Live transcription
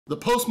The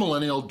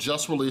Post-Millennial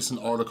just released an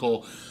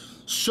article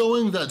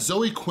showing that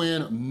Zoe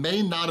Quinn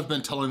may not have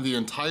been telling the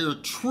entire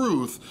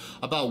truth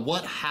about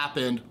what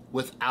happened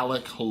with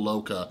Alec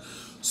Holowka.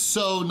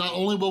 So not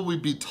only will we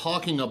be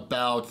talking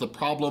about the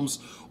problems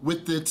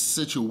with this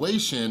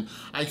situation,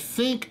 I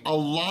think a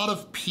lot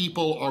of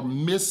people are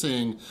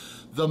missing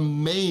the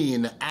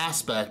main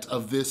aspect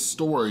of this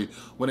story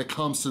when it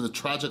comes to the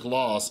tragic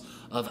loss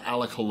of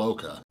Alec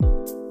Holowka.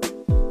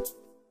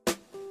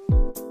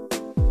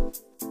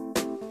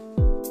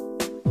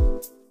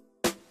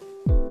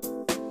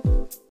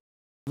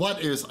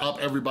 What is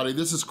up, everybody?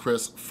 This is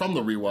Chris from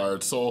the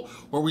Rewired Soul,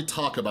 where we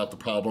talk about the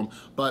problem,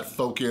 but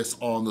focus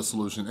on the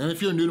solution. And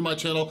if you're new to my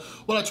channel,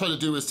 what I try to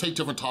do is take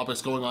different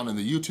topics going on in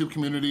the YouTube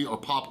community or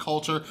pop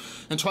culture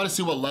and try to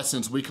see what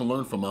lessons we can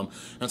learn from them.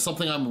 And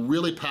something I'm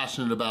really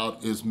passionate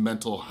about is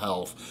mental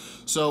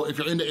health. So if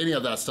you're into any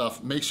of that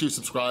stuff, make sure you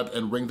subscribe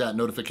and ring that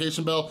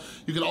notification bell.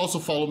 You can also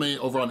follow me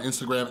over on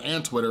Instagram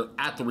and Twitter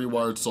at The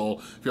Rewired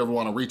Soul. If you ever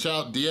wanna reach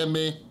out, DM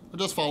me, or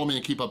just follow me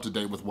and keep up to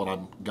date with what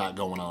I've got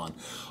going on,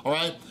 all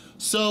right?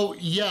 So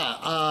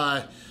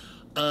yeah,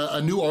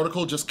 a new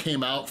article just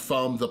came out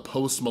from the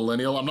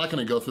Post-Millennial. I'm not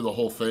gonna go through the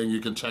whole thing. You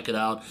can check it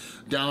out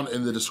down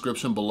in the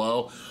description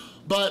below.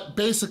 But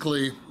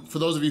basically, for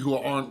those of you who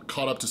aren't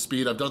caught up to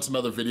speed, I've done some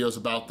other videos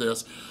about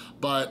this,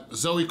 but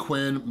Zoe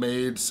Quinn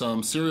made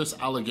some serious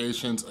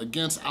allegations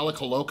against Alec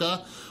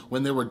Holowka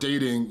when they were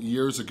dating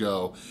years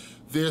ago.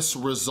 This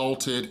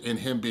resulted in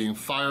him being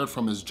fired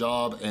from his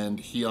job, and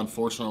he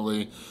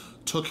unfortunately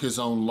took his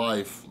own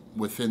life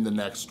within the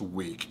next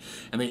week.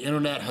 And the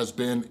internet has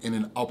been in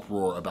an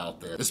uproar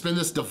about this. It's been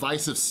this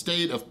divisive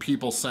state of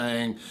people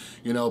saying,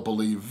 you know,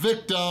 believe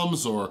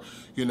victims, or,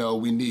 you know,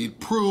 we need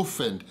proof,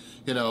 and,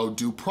 you know,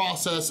 due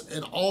process,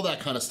 and all that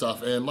kind of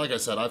stuff. And like I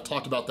said, I've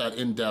talked about that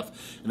in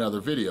depth in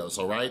other videos,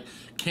 all right?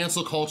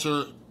 Cancel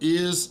culture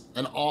is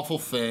an awful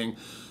thing.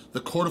 The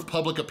court of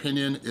public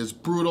opinion is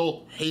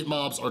brutal, hate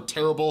mobs are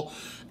terrible,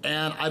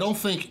 and I don't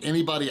think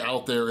anybody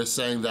out there is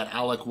saying that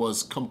Alec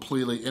was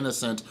completely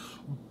innocent,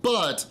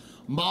 but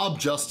mob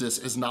justice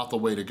is not the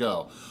way to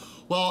go.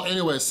 Well,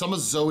 anyway, some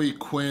of Zoe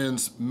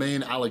Quinn's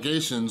main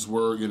allegations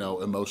were, you know,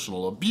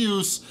 emotional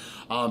abuse.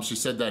 She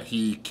said that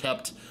he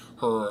kept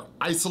her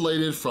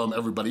isolated from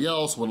everybody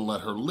else, wouldn't let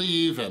her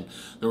leave, and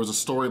there was a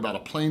story about a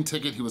plane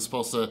ticket he was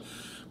supposed to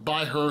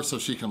buy her so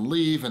she can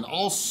leave, and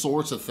all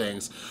sorts of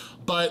things.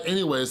 But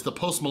anyways, the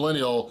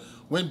Post-Millennial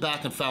went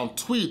back and found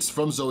tweets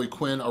from Zoe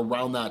Quinn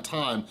around that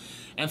time,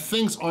 and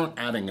things aren't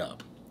adding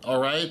up,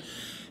 all right?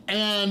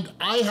 And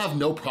I have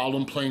no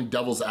problem playing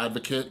devil's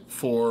advocate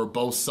for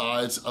both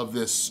sides of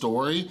this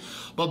story,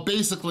 but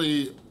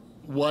basically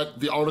what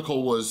the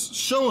article was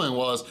showing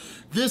was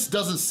this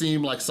doesn't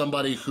seem like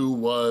somebody who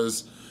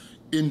was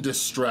in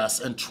distress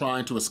and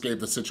trying to escape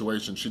the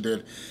situation. She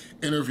did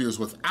interviews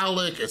with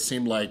Alec. It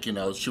seemed like, you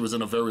know, she was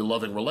in a very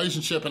loving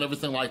relationship and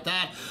everything like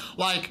that.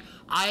 Like,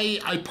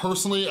 I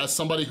personally, as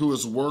somebody who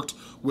has worked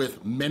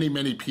with many,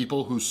 many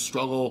people who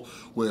struggle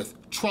with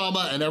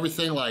trauma and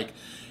everything, like,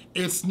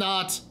 it's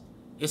not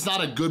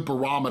a good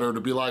barometer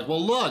to be like,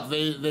 well, look,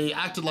 they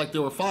acted like they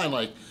were fine.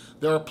 Like,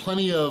 there are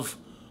plenty of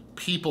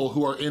people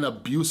who are in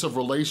abusive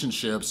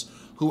relationships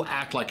who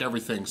act like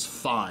everything's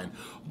fine.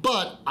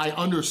 But I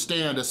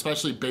understand,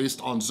 especially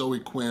based on Zoe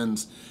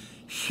Quinn's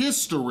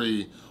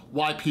history,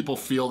 why people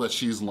feel that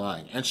she's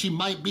lying. And she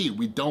might be,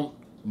 we don't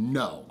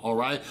know, all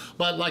right?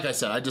 But like I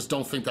said, I just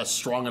don't think that's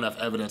strong enough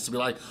evidence to be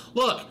like,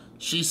 look,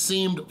 she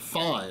seemed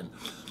fine,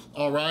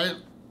 all right?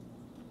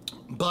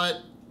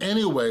 But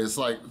anyways,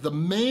 like, the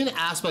main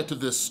aspect of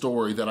this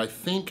story that I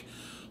think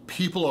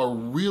people are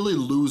really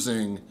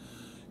losing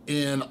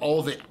in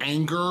all the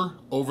anger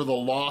over the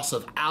loss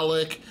of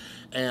Alec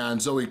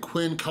and Zoe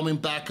Quinn coming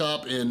back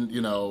up in,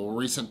 you know,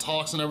 recent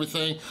talks and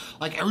everything.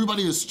 Like,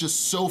 everybody is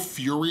just so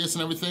furious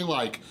and everything.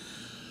 Like,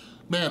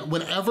 man,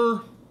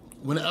 whenever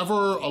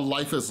a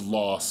life is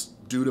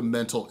lost due to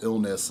mental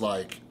illness,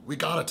 like, we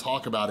gotta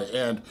talk about it.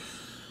 And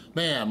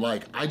man,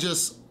 like, I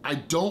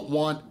don't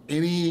want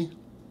any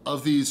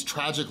of these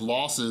tragic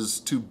losses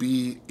to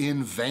be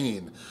in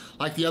vain.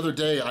 Like the other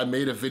day, I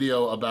made a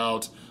video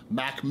about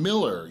Mac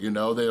Miller, you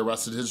know, they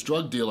arrested his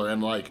drug dealer,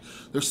 and like,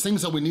 there's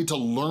things that we need to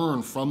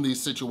learn from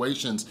these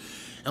situations.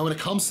 And when it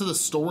comes to the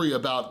story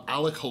about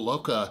Alec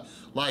Holowka,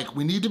 like,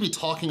 we need to be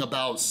talking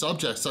about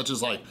subjects such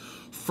as like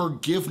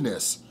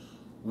forgiveness,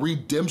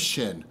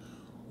 redemption,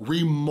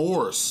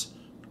 remorse,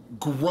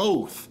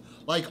 growth,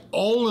 like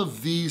all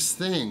of these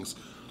things.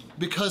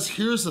 Because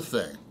here's the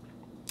thing,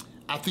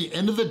 at the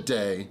end of the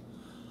day,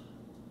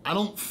 I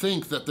don't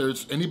think that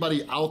there's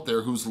anybody out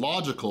there who's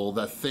logical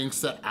that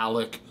thinks that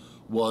Alec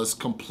was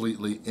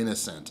completely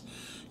innocent.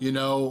 You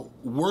know,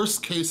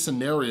 worst case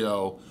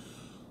scenario,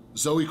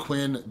 Zoe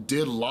Quinn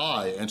did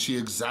lie and she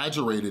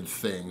exaggerated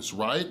things,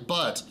 right?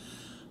 But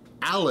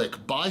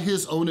Alec, by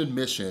his own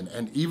admission,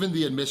 and even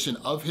the admission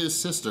of his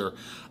sister,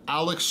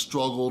 Alec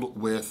struggled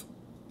with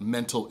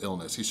mental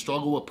illness. He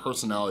struggled with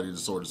personality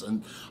disorders.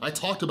 And I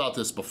talked about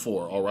this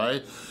before, all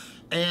right?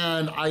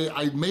 And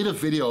I made a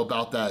video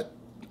about that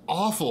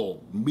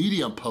awful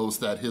Medium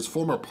post that his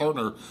former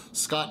partner,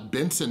 Scott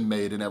Benson,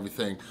 made and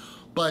everything.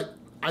 But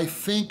I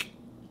think,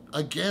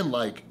 again,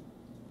 like,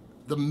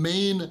 the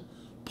main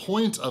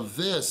point of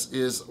this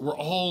is we're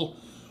all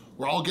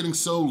getting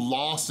so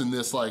lost in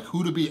this, like,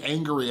 who to be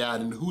angry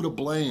at and who to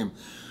blame.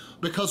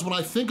 Because when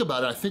I think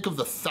about it, I think of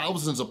the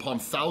thousands upon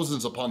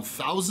thousands upon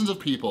thousands of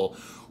people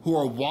who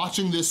are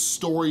watching this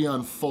story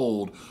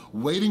unfold,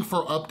 waiting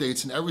for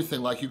updates and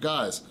everything. Like, you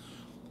guys,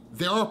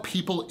 there are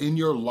people in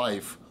your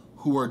life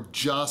who are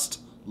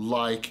just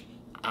like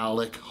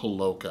Alec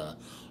Holowka,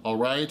 all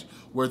right?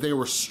 Where they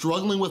were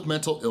struggling with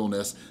mental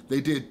illness,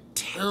 they did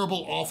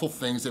terrible, awful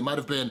things. They might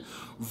have been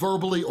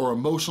verbally or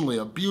emotionally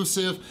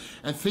abusive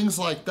and things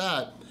like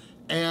that,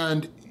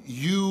 and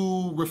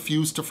you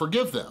refuse to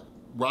forgive them,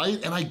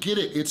 right? And I get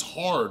it, it's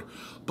hard,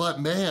 but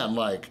man,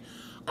 like,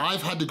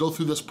 I've had to go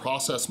through this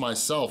process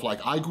myself.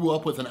 Like, I grew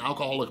up with an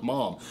alcoholic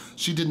mom.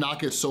 She did not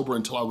get sober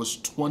until I was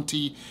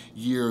 20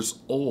 years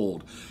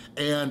old.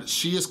 And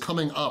she is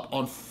coming up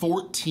on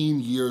 14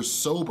 years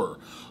sober,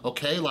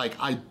 okay? Like,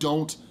 I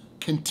don't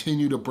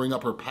continue to bring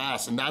up her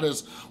past, and that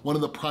is one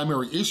of the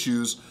primary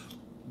issues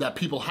that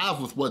people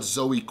have with what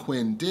Zoe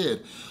Quinn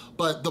did.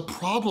 But the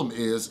problem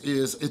is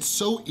it's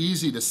so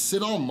easy to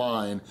sit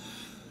online,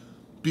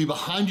 be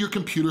behind your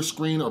computer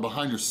screen or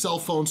behind your cell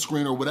phone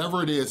screen or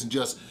whatever it is, and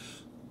just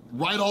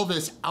write all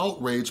this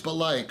outrage, but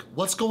like,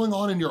 what's going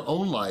on in your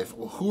own life?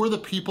 Who are the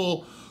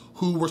people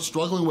who were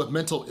struggling with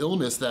mental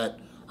illness that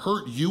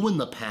hurt you in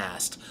the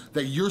past,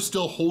 that you're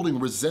still holding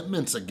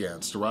resentments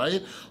against,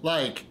 right?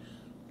 Like,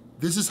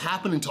 this is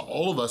happening to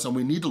all of us, and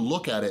we need to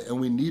look at it and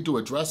we need to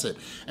address it.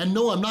 And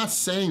no, I'm not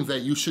saying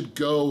that you should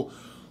go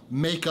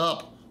make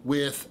up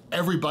with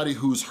everybody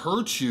who's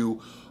hurt you,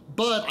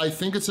 but I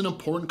think it's an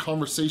important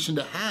conversation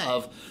to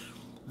have,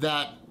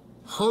 that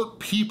hurt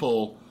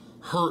people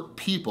hurt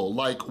people.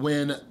 Like,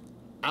 when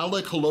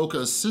Alec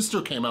Holowka's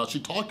sister came out, she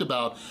talked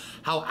about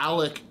how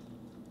Alec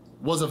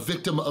was a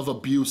victim of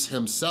abuse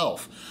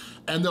himself.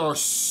 And there are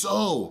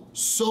so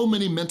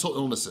many mental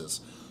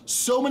illnesses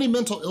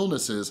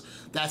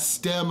that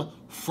stem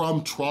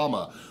from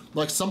trauma.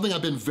 Like, something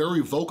I've been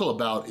very vocal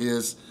about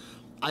is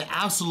I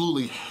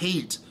absolutely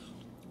hate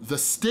the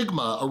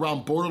stigma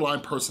around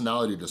borderline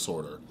personality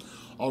disorder.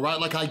 All right,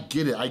 like, I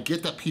get it. I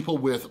get that people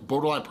with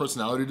borderline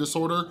personality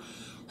disorder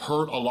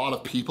hurt a lot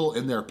of people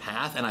in their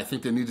path, and I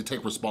think they need to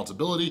take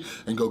responsibility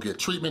and go get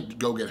treatment,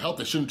 go get help.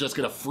 They shouldn't just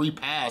get a free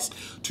pass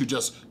to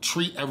just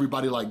treat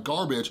everybody like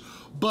garbage.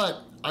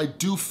 But I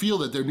do feel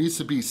that there needs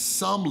to be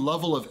some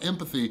level of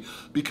empathy,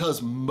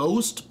 because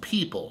most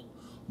people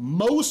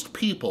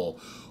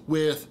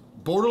with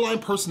borderline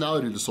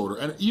personality disorder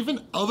and even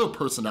other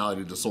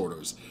personality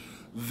disorders,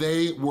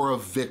 they were a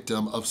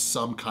victim of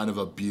some kind of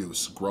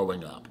abuse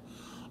growing up,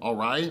 all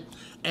right?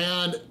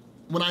 And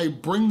when I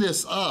bring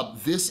this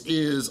up, this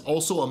is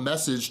also a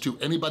message to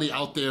anybody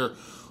out there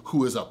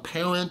who is a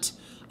parent,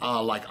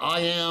 like I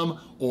am,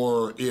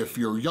 or if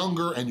you're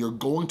younger and you're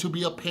going to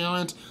be a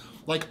parent,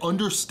 like,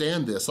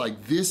 understand this.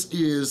 Like, this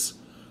is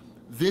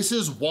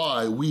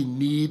why we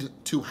need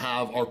to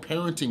have our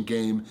parenting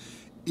game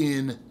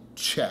in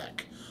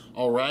check,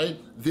 all right?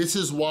 This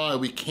is why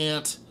we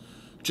can't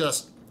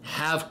just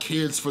have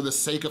kids for the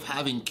sake of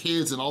having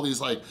kids and all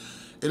these, like,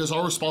 it is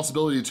our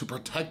responsibility to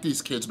protect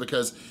these kids,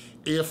 because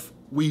if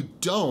we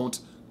don't,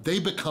 they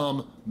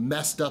become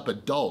messed up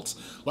adults.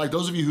 Like,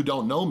 those of you who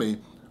don't know me,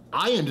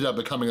 I ended up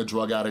becoming a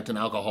drug addict and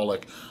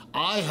alcoholic.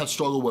 I have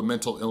struggled with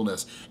mental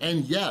illness.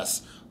 And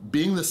yes,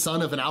 being the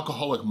son of an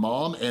alcoholic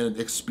mom and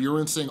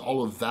experiencing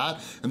all of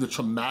that and the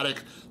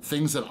traumatic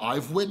things that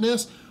I've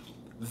witnessed,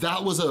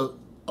 that was a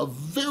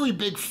very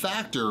big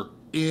factor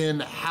in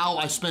how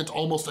I spent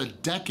almost a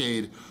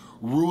decade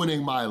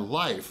ruining my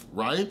life,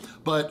 right?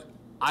 But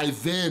I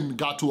then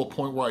got to a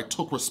point where I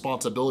took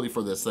responsibility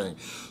for this thing.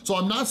 So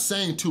I'm not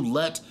saying to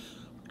let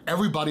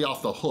everybody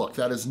off the hook.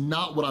 That is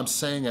not what I'm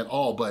saying at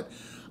all, but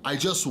I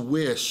just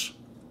wish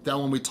that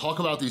when we talk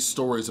about these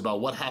stories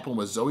about what happened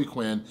with Zoe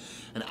Quinn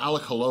and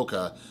Alec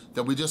Holowka,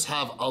 that we just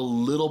have a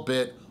little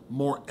bit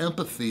more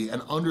empathy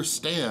and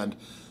understand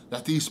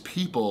that these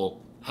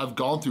people have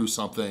gone through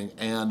something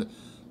and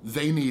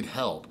they need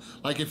help.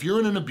 Like, if you're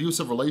in an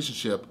abusive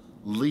relationship,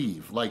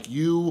 leave. Like,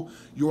 you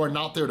are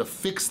not there to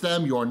fix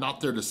them, you are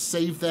not there to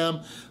save them.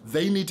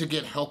 They need to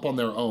get help on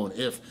their own.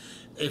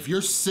 If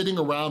you're sitting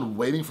around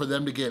waiting for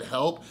them to get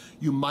help,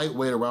 you might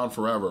wait around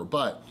forever.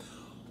 But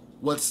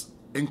what's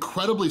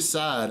incredibly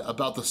sad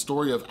about the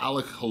story of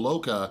Alec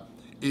Holowka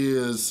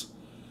is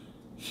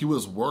he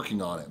was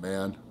working on it,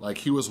 man. Like,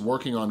 he was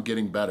working on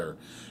getting better.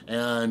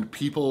 And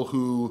people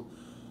who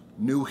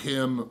knew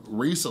him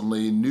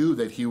recently knew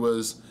that he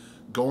was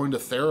going to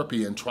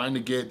therapy and trying to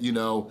get, you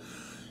know,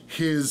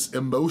 his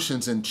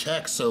emotions in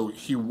check so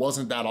he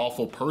wasn't that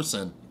awful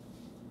person.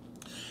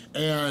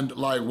 And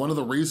like, one of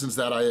the reasons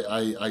that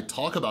I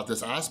talk about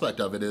this aspect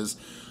of it is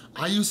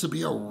I used to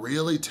be a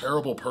really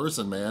terrible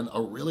person, man,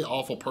 a really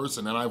awful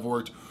person, and I've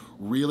worked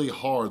really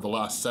hard the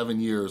last 7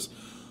 years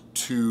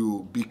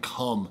to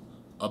become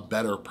a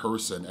better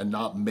person and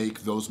not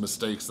make those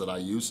mistakes that I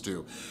used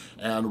to.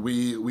 And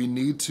we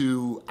need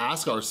to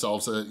ask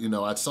ourselves, you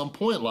know, at some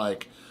point,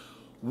 like,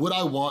 would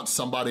I want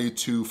somebody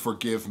to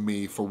forgive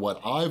me for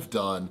what I've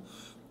done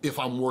if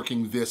I'm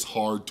working this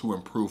hard to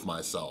improve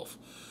myself?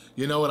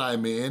 You know what I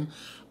mean?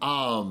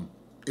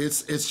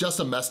 It's just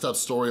a messed up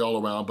story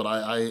all around, but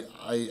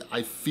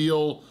I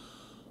feel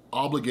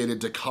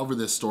obligated to cover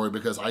this story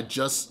because I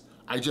just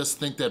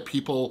think that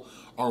people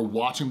are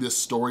watching this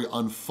story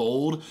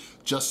unfold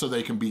just so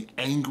they can be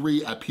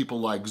angry at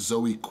people like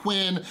Zoe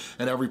Quinn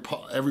and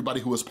everybody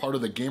who was part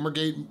of the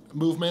Gamergate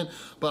movement.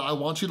 But I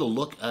want you to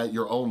look at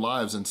your own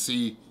lives and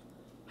see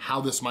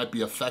how this might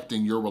be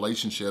affecting your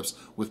relationships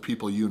with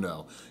people you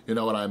know. You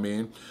know what I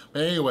mean?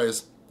 But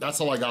anyways, that's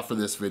all I got for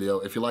this video.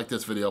 If you like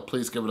this video,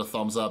 please give it a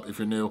thumbs up. If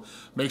you're new,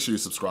 make sure you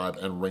subscribe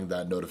and ring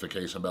that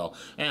notification bell.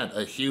 And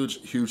a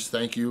huge, huge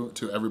thank you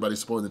to everybody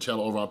supporting the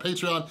channel over on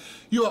Patreon.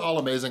 You are all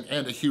amazing.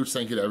 And a huge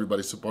thank you to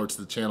everybody who supports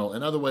the channel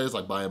in other ways,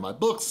 like buying my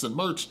books and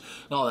merch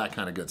and all that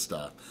kind of good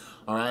stuff.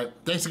 All right,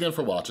 thanks again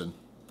for watching.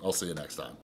 I'll see you next time.